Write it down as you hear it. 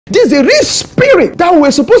This is the real spirit that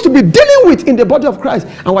we're supposed to be dealing with in the body of Christ.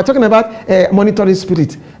 And we're talking about monitoring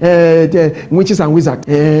spirit, the witches and wizards.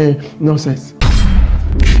 Nonsense.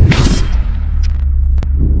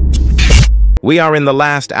 We are in the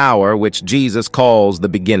last hour, which Jesus calls the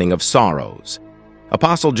beginning of sorrows.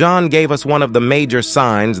 Apostle John gave us one of the major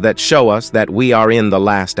signs that show us that we are in the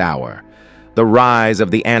last hour, the rise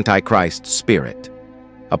of the Antichrist spirit.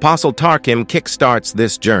 Apostle Takim kickstarts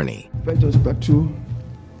this journey. Verse 2,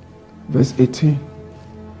 verse 18.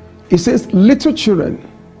 It says, little children,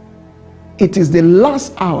 it is the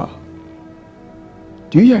last hour.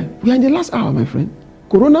 Do you hear? We are in the last hour, my friend.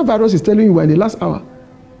 Coronavirus is telling you we are in the last hour.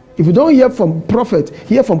 If you don't hear from prophet,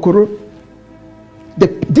 hear from Corona.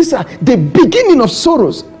 These are the beginning of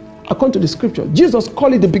sorrows, according to the scripture. Jesus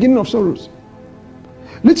called it the beginning of sorrows.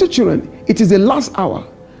 Little children, it is the last hour.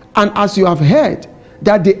 And as you have heard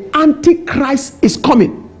that the Antichrist is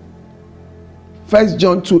coming. 1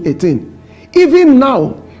 John 2:18. Even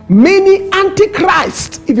now, many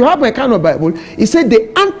antichrists, if you have my kind of Bible, it said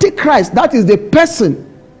the Antichrist, that is the person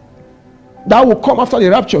that will come after the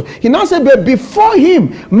rapture. He now said, but before him,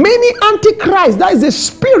 many antichrists, that is the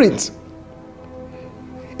spirit.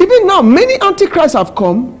 Even now, many antichrists have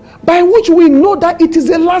come, by which we know that it is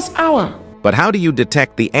the last hour. But how do you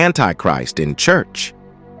detect the Antichrist in church?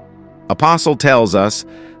 Apostle tells us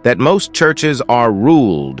that most churches are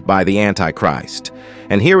ruled by the Antichrist.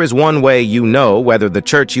 And here is one way you know whether the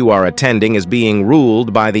church you are attending is being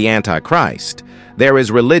ruled by the Antichrist. There is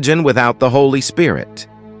religion without the Holy Spirit.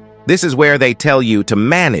 This is where they tell you to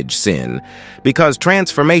manage sin, because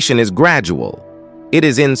transformation is gradual. It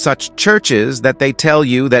is in such churches that they tell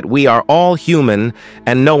you that we are all human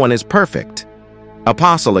and no one is perfect.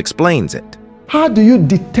 Apostle explains it. How do you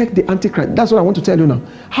detect the Antichrist? That's what I want to tell you now.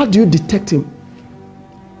 How do you detect him?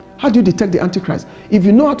 How do you detect the Antichrist? If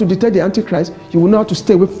you know how to detect the Antichrist, you will know how to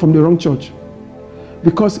stay away from the wrong church.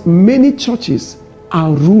 Because many churches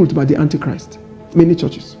are ruled by the Antichrist. Many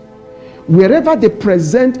churches. Wherever they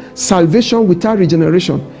present salvation without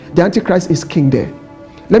regeneration, the Antichrist is king there.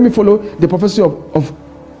 Let me follow the prophecy of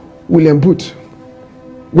William Booth.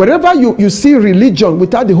 Wherever you see religion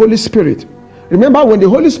without the Holy Spirit, remember, when the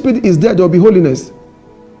Holy Spirit is there, there will be holiness.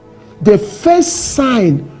 The first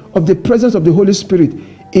sign of the presence of the Holy Spirit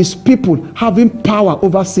is people having power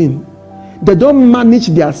over sin. They don't manage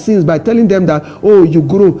their sins by telling them that, oh, you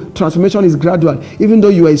grow, transformation is gradual. Even though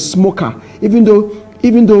you are a smoker, even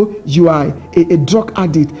though you are a drug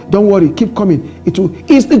addict, don't worry, keep coming.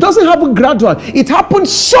 It doesn't happen gradual. It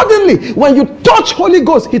happens suddenly. When you touch Holy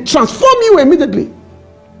Ghost, He transforms you immediately.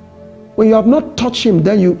 When you have not touched Him,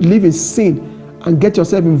 then you live in sin and get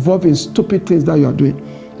yourself involved in stupid things that you are doing.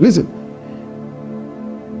 Listen,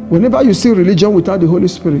 whenever you see religion without the Holy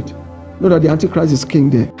Spirit, know that the Antichrist is king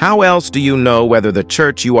there. How else do you know whether the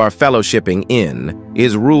church you are fellowshipping in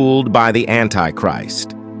is ruled by the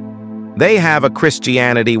Antichrist? They have a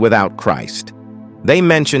Christianity without Christ. They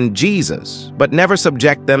mention Jesus, but never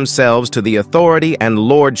subject themselves to the authority and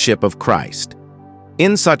lordship of Christ.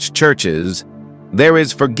 In such churches, there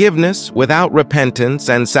is forgiveness without repentance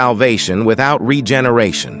and salvation without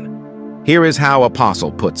regeneration. Here is how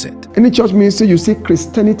Apostle puts it. Any church ministry you see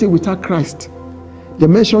Christianity without Christ. They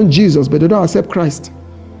mention Jesus, but they don't accept Christ.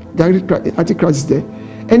 The Antichrist is there.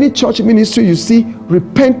 Any church ministry you see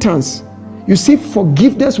repentance, you see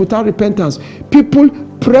forgiveness without repentance. People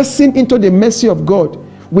pressing into the mercy of God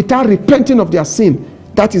without repenting of their sin.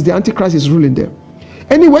 That is the Antichrist is ruling there.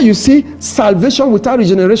 Anywhere you see salvation without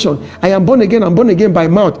regeneration, I am born again by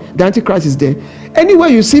mouth, the Antichrist is there. Anywhere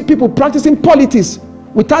you see people practicing politics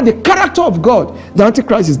without the character of God, the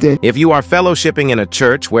Antichrist is there. If you are fellowshipping in a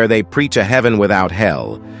church where they preach a heaven without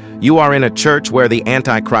hell, you are in a church where the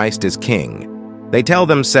Antichrist is king. They tell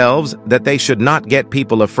themselves that they should not get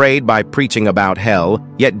people afraid by preaching about hell,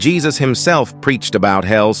 yet Jesus himself preached about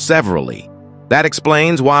hell severally. That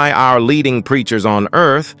explains why our leading preachers on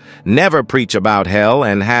earth never preach about hell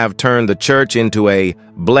and have turned the church into a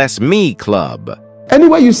bless me club.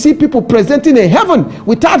 Anywhere you see people presenting a heaven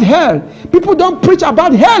without hell, people don't preach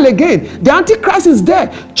about hell again. The Antichrist is there.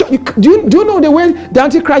 Do you know the way the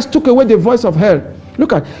Antichrist took away the voice of hell?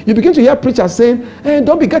 Look at, you begin to hear preachers saying,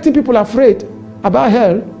 don't be getting people afraid about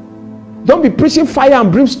hell. Don't be preaching fire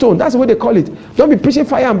and brimstone. That's the way they call it. Don't be preaching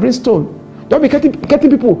fire and brimstone. Don't be getting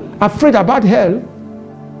people afraid about hell.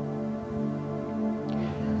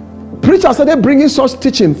 Preachers started bringing such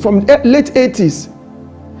teaching from late 80s.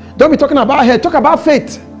 Don't be talking about hell. Talk about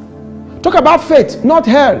faith. Talk about faith, not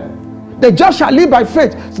hell. The just shall live by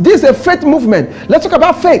faith. So this is a faith movement. Let's talk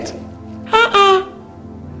about faith.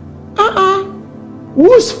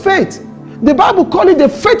 Whose faith? The Bible calls it the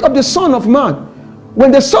faith of the Son of Man.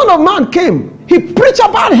 When the Son of Man came, he preached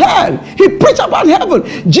about hell. He preached about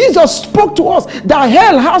heaven. Jesus spoke to us that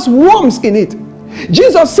hell has worms in it.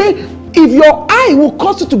 Jesus said, if your eye will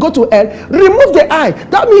cause you to go to hell, remove the eye.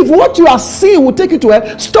 That means if what you are seeing will take you to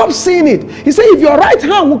hell, stop seeing it. He said, if your right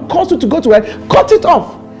hand will cause you to go to hell, cut it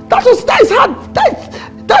off. That's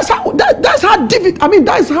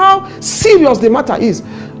how serious the matter is.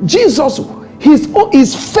 Jesus,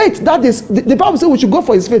 his faith, that is, the Bible says we should go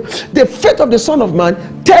for his faith. The faith of the Son of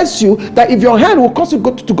Man tells you that if your hand will cause you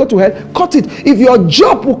to go to hell, cut it. If your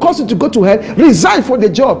job will cause you to go to hell, resign for the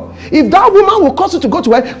job. If that woman will cause you to go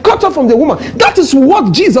to hell, cut off from the woman. That is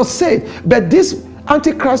what Jesus said. But these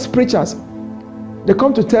antichrist preachers, they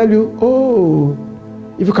come to tell you, oh,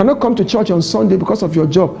 if you cannot come to church on Sunday because of your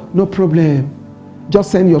job, no problem.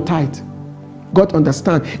 Just send your tithe. God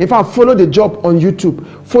understand. In fact, follow the job on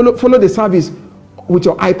YouTube. Follow the service with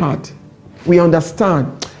your iPad. We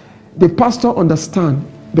understand. The pastor understand.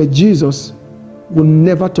 But Jesus will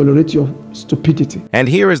never tolerate your stupidity. And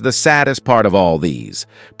here is the saddest part of all these.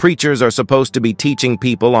 Preachers are supposed to be teaching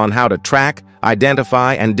people on how to track,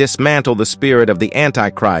 identify, and dismantle the spirit of the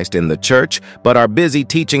Antichrist in the church, but are busy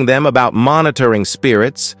teaching them about monitoring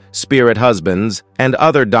spirits, spirit husbands, and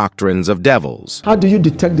other doctrines of devils. How do you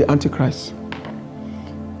detect the Antichrist?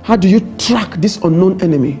 How do you track this unknown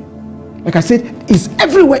enemy? Like I said, it's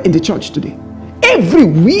everywhere in the church today.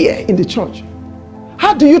 Everywhere in the church.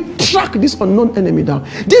 How do you track this unknown enemy down?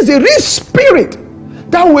 This is a real spirit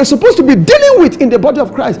that we're supposed to be dealing with in the body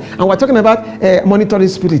of Christ. And we're talking about monitoring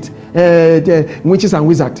spirit, the witches and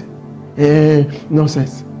wizards.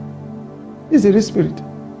 Nonsense. This is a real spirit.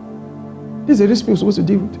 This is a real spirit we're supposed to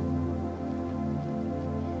deal with.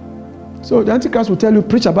 So the Antichrist will tell you,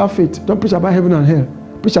 preach about faith. Don't preach about heaven and hell.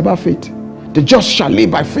 Preach about faith. The just shall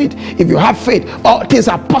live by faith. If you have faith, all things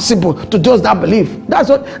are possible to those that believe. That's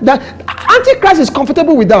what that Antichrist is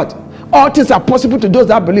comfortable with that. All things are possible to those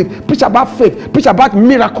that believe. Preach about faith. Preach about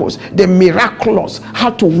miracles. The miraculous.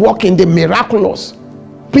 How to walk in the miraculous.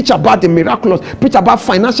 Preach about the miraculous. Preach about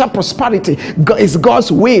financial prosperity. It's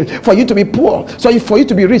God's will for you to be poor, so for you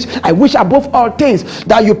to be rich. I wish above all things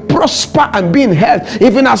that you prosper and be in health,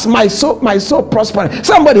 even as my soul prosper.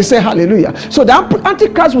 Somebody say hallelujah. So the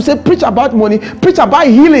Antichrist will say, preach about money, preach about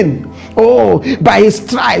healing. Oh, by his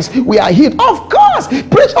stripes we are healed. Of course,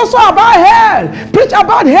 preach also about hell, preach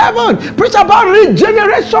about heaven, preach about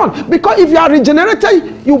regeneration. Because if you are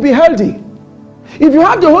regenerated, you'll be healthy. If you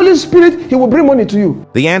have the Holy Spirit, he will bring money to you.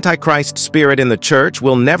 The Antichrist spirit in the church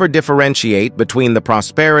will never differentiate between the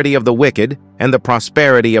prosperity of the wicked and the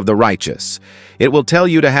prosperity of the righteous. It will tell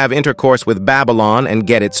you to have intercourse with Babylon and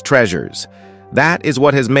get its treasures. That is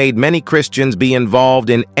what has made many Christians be involved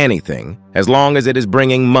in anything, as long as it is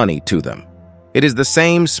bringing money to them. It is the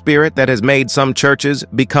same spirit that has made some churches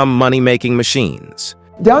become money-making machines.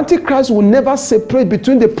 The Antichrist will never separate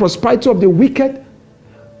between the prosperity of the wicked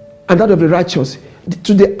and that of the righteous.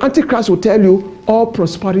 To the Antichrist will tell you all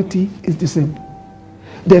prosperity is the same.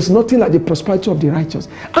 There's nothing like the prosperity of the righteous.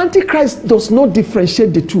 Antichrist does not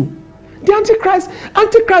differentiate the two. The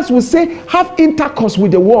Antichrist will say, have intercourse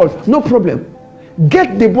with the world, no problem.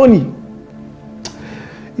 Get the money.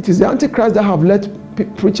 It is the Antichrist that have led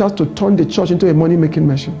preachers to turn the church into a money-making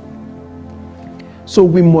machine. So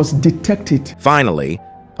we must detect it. Finally,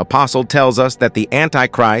 Apostle tells us that the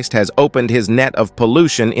Antichrist has opened his net of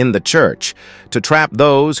pollution in the church to trap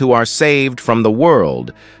those who are saved from the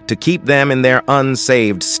world, to keep them in their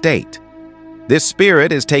unsaved state. This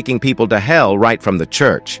spirit is taking people to hell right from the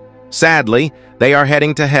church. Sadly, they are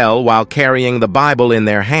heading to hell while carrying the Bible in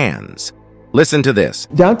their hands. Listen to this.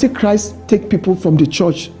 The Antichrist take people from the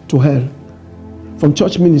church to hell, from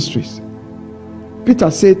church ministries. Peter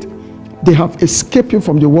said they have escaped him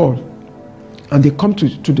from the world, and they come to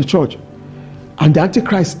the church, and the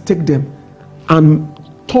Antichrist take them and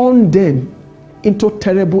turn them into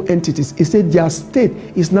terrible entities. He said their state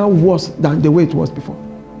is now worse than the way it was before.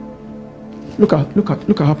 Look at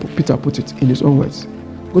how Peter put it in his own words.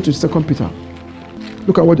 Go to 2 Peter.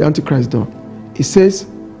 Look at what the Antichrist done. He says,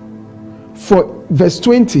 for verse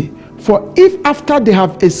 20, for if after they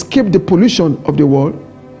have escaped the pollution of the world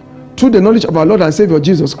through the knowledge of our Lord and Savior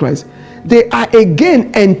Jesus Christ, they are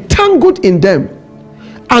again entangled in them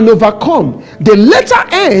and overcome, the latter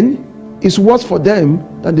end is worse for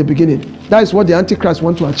them than the beginning. That is what the Antichrist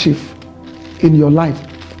wants to achieve in your life.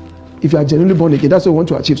 If you are genuinely born again, that's what you want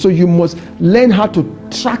to achieve. So you must learn how to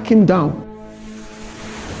track him down.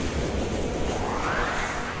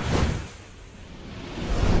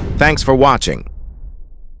 Thanks for watching.